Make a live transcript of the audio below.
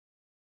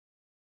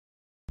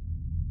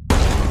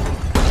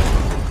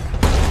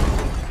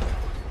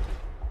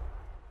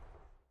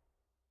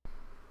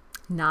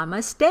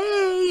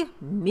Namaste,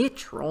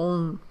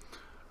 Mitron.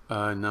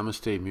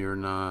 Namaste,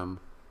 Mirnam,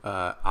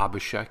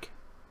 Abhishek.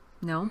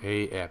 No.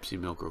 Hey, Apsy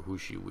Milker,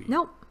 Hushi Wee.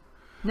 Nope.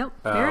 Nope.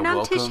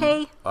 Mirnam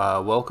Tishay.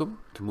 Welcome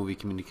to Movie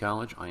Community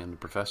College. I am the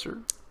professor.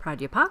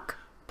 Pradyapak.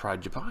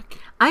 Prajapak.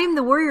 I am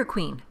the warrior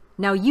queen.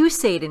 Now you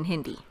say it in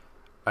Hindi.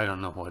 I don't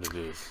know what it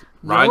is.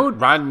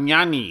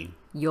 Ranyani.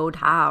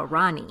 Yodha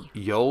Rani.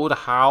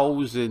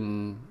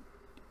 Yodhausen.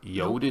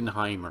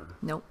 Jodenheimer.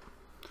 Nope.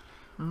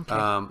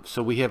 Okay.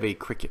 So we have a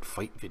cricket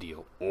fight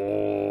video.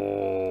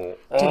 Oh.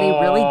 Do they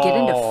really get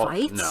into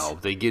fights? No,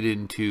 they get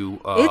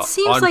into it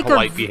seems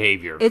unpolite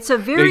behavior. It's a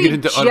very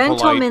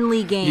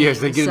gentlemanly game. Yes,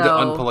 they get into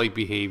unpolite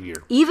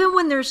behavior. Even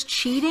when there's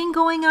cheating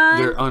going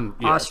on,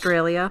 yes.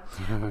 Australia,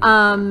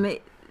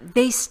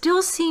 they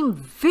still seem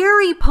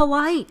very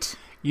polite.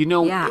 You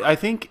know, yeah. I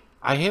think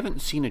I haven't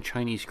seen a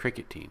Chinese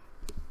cricket team.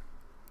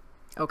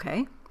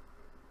 Okay.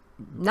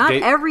 Not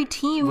every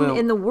team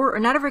in the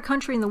world, not every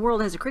country in the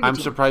world has a cricket team.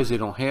 I'm surprised they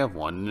don't have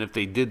one. And if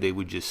they did, they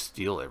would just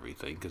steal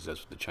everything because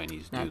that's what the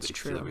Chinese do. That's they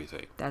true. Steal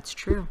everything. That's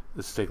true.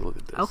 Let's take a look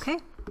at this. Okay.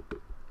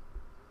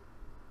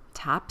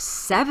 Top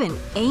 7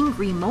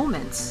 angry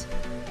moments.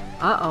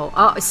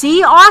 Uh-oh.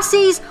 See,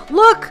 Aussies,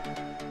 look.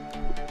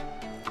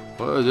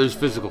 Well, there's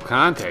physical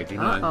contact. You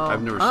know,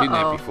 I've never seen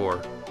that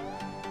before.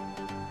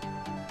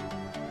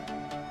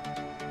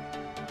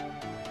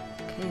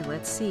 Okay,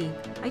 let's see.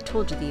 I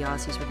told you the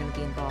Aussies were going to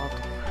be involved.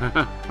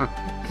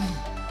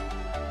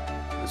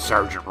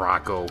 Sergeant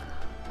Rocco.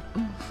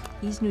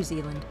 He's New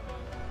Zealand,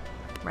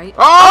 right?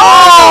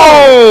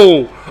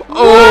 Oh!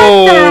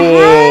 What the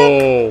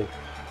heck?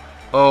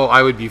 Oh,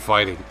 I would be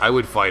fighting. I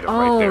would fight him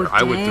right there. Dang.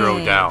 I would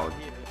throw down.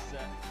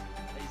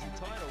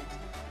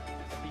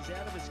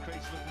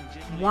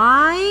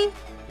 Why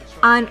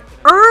on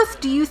earth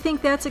do you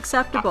think that's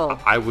acceptable?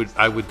 I would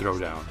throw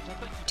down.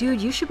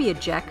 Dude, you should be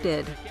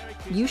ejected.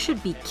 You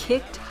should be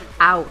kicked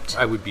out.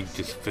 I would be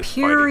just fist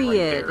fighting right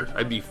there.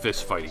 I'd be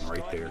fist fighting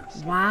right there.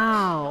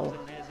 Wow.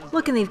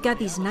 Look, and they've got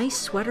these nice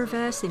sweater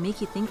vests. They make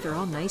you think they're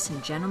all nice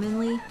and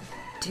gentlemanly.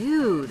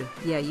 Dude,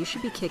 yeah, you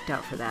should be kicked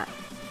out for that.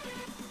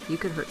 You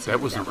could hurt somebody.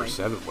 That was number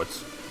 7.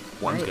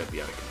 One's got to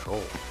be out of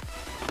control.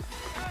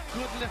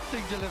 Good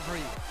lifting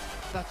delivery.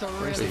 That's a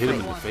really they hit him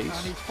in the one. face.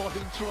 And he's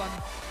following through on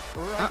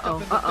right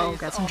Uh-oh,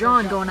 got some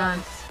jawing going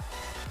on.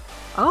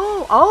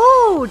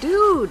 Oh,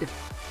 dude.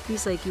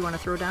 He's like, you want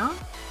to throw down?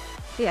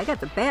 Hey, I got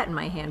the bat in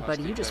my hand,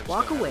 buddy. You just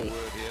walk away.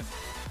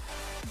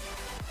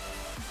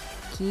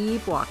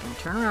 Keep walking.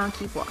 Turn around,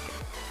 keep walking.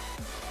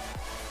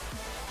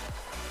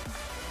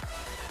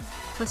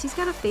 Plus, he's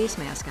got a face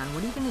mask on.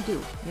 What are you going to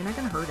do? You're not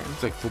going to hurt him.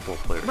 It's like football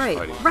players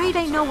fighting. Right,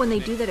 I know. When they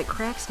do that, it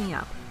cracks me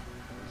up.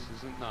 This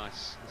isn't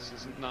nice. This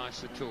isn't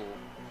nice at all.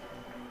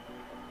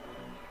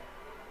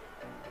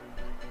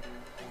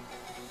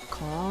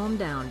 Calm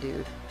down,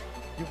 dude.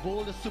 You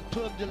bowled a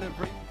superb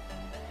delivery.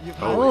 It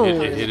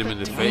hit him in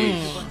the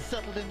face. You've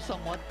unsettled him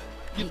somewhat.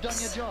 You've done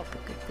your job.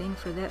 Good thing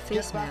for that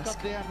face Get back mask.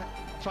 up there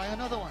and try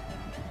another one.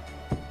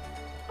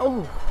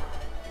 Oh.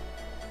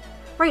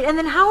 Right, and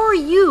then how are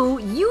you?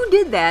 You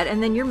did that,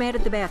 and then you're mad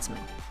at the batsman.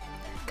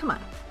 Come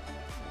on.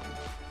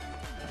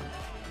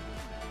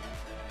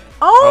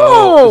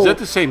 Oh! Is that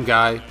the same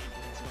guy?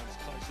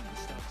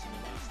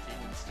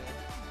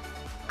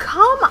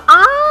 Come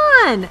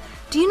on!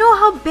 Do you know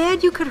how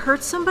bad you could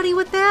hurt somebody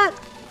with that?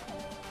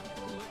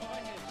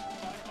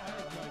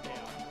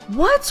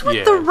 What's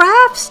with the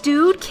refs,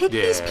 dude? Kick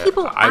these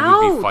people out.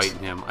 I would be fighting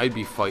him. I'd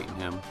be fighting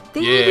him.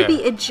 They need to be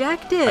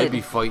ejected. I'd be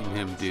fighting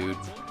him, dude.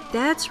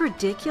 That's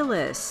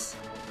ridiculous.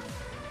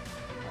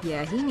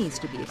 Yeah, he needs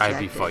to be ejected. I'd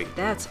be fighting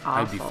That's him.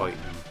 awful. I'd be fighting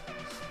him.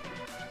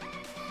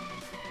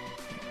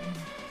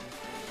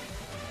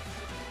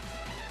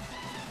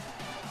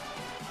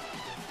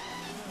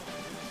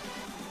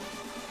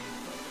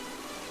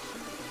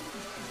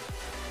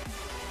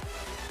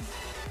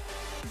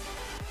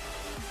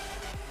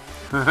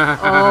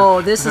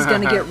 Oh, this is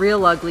going to get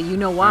real ugly. You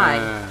know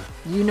why?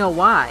 You know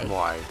why?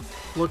 Why?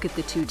 Look at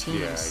the two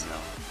teams. Yeah,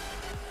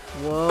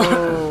 I know.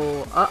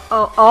 Whoa.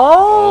 Uh-oh.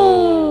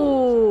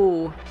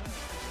 Oh!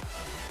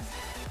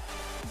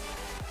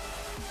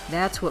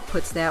 That's what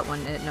puts that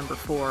one at number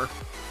 4.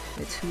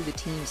 It's who the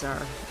teams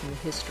are in the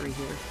history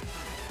here.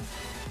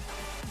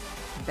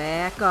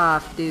 Back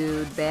off,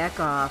 dude. Back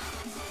off.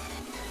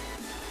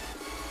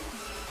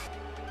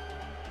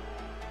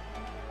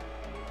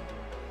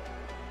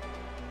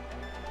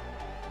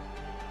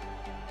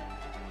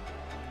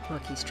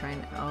 Look, he's trying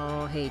to...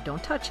 Oh, hey,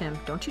 don't touch him.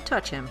 Don't you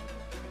touch him.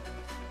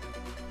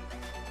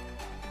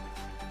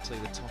 See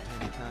the top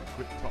hand, he can't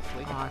grip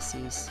properly.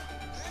 Aussies.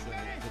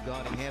 The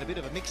guiding hand, a bit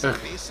of a mix-up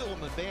here.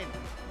 Silverman Ben.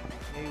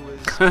 He was...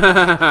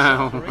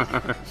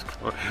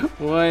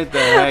 What the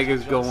heck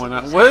is going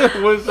on? What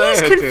was that?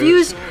 He's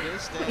confused.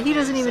 He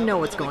doesn't even know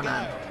what's going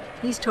on.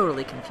 He's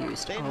totally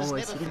confused. Oh,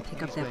 is he going to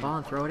pick up that ball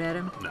and throw it at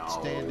him? No.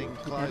 Standing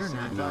close better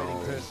and not.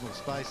 invading personal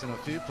space and a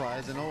few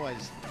players and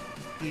always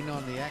in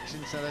on the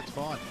action, so that's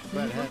fine. He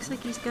looks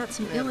like he's got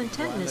some ill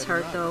intent in his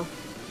heart, though.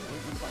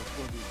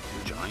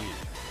 Giant.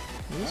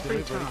 He's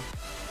pretty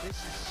tough.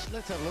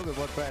 Let's have a look at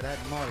what Brad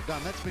Haddon might have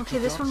done. That's Mitchell Okay,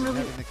 this Johnson one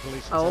really... having the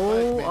collision. Oh,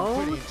 so both oh, men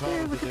pretty look there,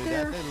 entitled look to at do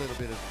there. that. A little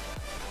bit of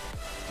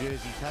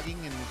jersey tugging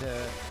and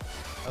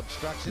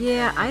obstruction.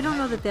 Yeah, and I don't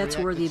know Haddon that that's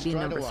worthy of being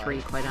reacted number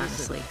straight 3, away. quite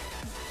Listen, honestly.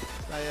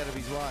 stay out of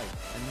his way.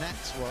 And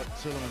that's what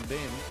Suleiman Ben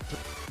took.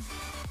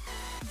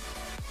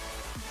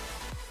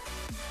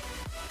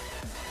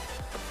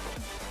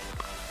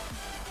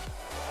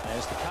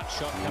 There's the cut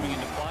shot coming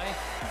into play.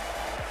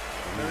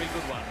 Very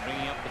good one,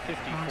 bringing up the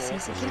 54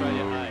 sees for it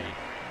Australia again. A.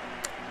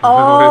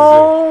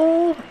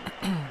 Oh!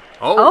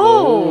 Oh,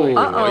 uh-oh.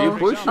 why are you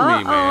pushing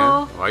me,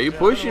 man? Why are you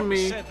pushing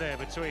me? Said there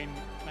between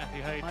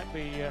Matthew Hay might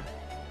be the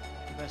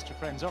best of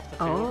friends off the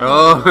field.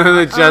 Oh,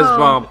 the chest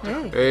bump.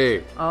 Hey.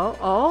 Hey.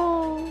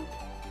 Oh.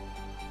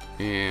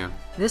 Yeah.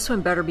 This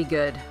one better be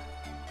good.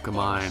 Come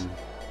on.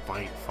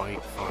 Fight.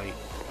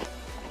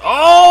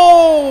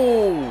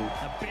 Oh!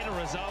 A better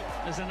result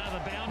is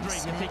another boundary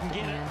if he can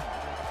get it.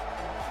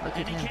 Look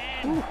And at he him.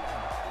 can. Ooh.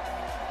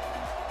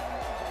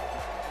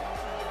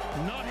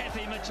 Not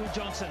happy, Mitchell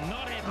Johnson.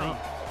 Not happy.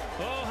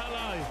 Oh,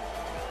 hello.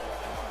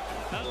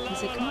 Hello. He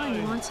said, come on,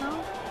 you want some?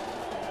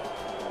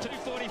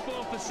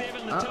 2:44 for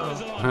 7. The two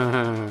is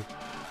on.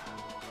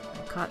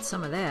 I caught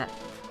some of that.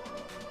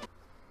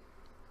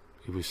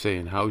 He was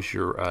saying, how's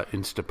your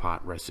Instapot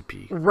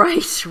recipe?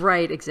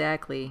 Right,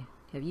 exactly.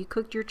 Have you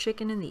cooked your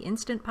chicken in the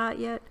Instant Pot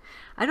yet?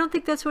 I don't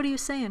think that's what he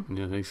was saying.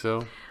 You think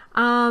so?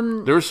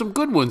 There were some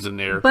good ones in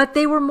there. But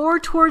they were more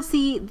towards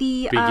the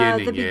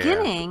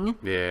beginning.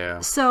 Yeah.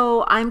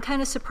 So I'm kind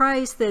of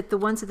surprised that the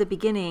ones at the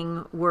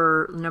beginning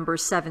were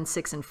numbers 7,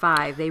 6, and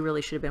 5. They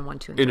really should have been 1,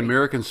 2, and 3. In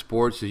American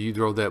sports, if you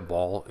throw that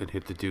ball and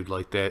hit the dude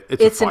like that,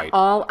 it's a fight. An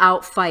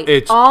all-out fight.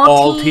 It's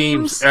all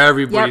teams.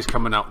 Everybody's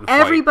coming out and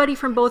fight. Everybody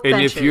from both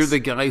benches. And if you're the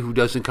guy who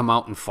doesn't come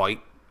out and fight,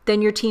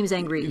 then your team's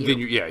angry at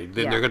you.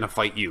 Then they're going to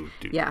fight you,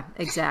 dude. Yeah,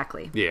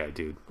 exactly. Yeah,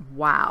 dude.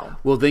 Wow.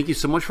 Well, thank you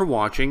so much for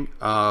watching.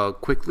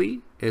 Quickly,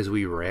 as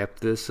we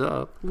wrap this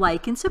up.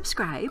 Like and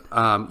subscribe.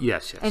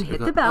 Yes. And hit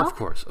the bell. Of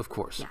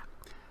course. Yeah.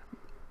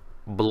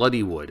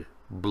 Bloodywood.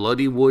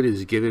 Bloodywood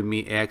has given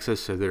me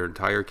access to their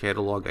entire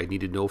catalog. I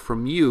need to know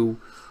from you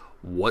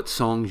what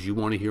songs you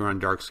want to hear on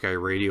Dark Sky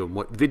Radio and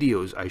what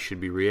videos I should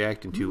be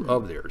reacting to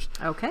of theirs.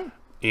 Okay.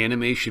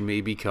 Animation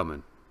may be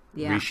coming.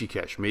 Yeah.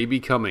 Rishikesh may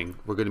be coming.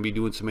 We're going to be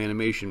doing some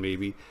animation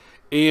maybe.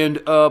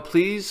 And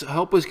please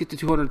help us get to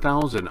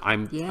 200,000.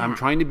 I'm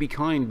trying to be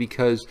kind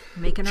because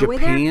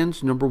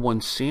Japan's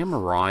 #1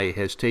 samurai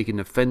has taken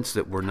offense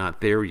that we're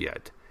not there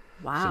yet.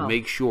 Wow. So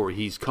make sure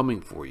he's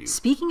coming for you.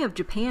 Speaking of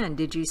Japan,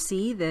 did you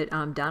see that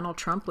Donald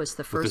Trump was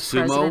the first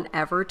president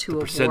ever to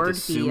award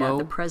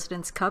the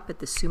President's Cup at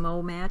the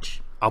sumo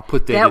match? I'll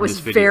put that in this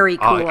video. That was very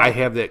cool. I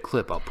have that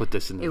clip. I'll put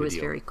this in the video. It was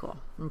very cool.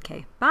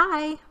 Okay.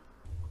 Bye.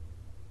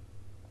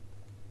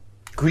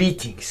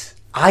 Greetings.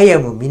 I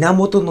am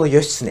Minamoto no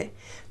Yoshitsune,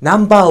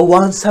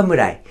 #1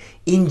 samurai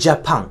in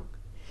Japan,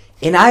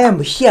 and I am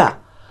here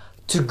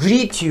to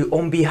greet you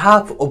on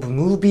behalf of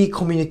Movie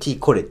Community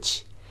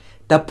College.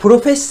 The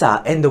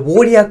professor and the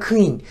warrior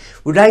queen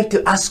would like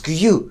to ask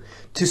you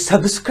to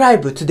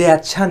subscribe to their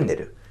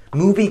channel,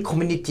 Movie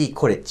Community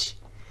College.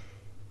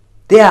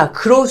 They are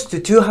close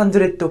to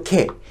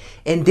 200K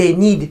and they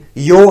need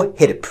your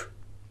help.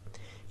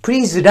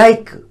 Please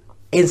like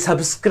and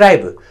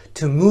subscribe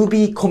to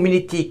Movie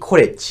Community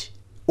College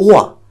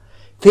or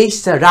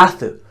face the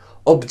wrath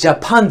of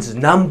Japan's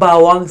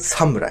 #1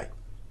 samurai.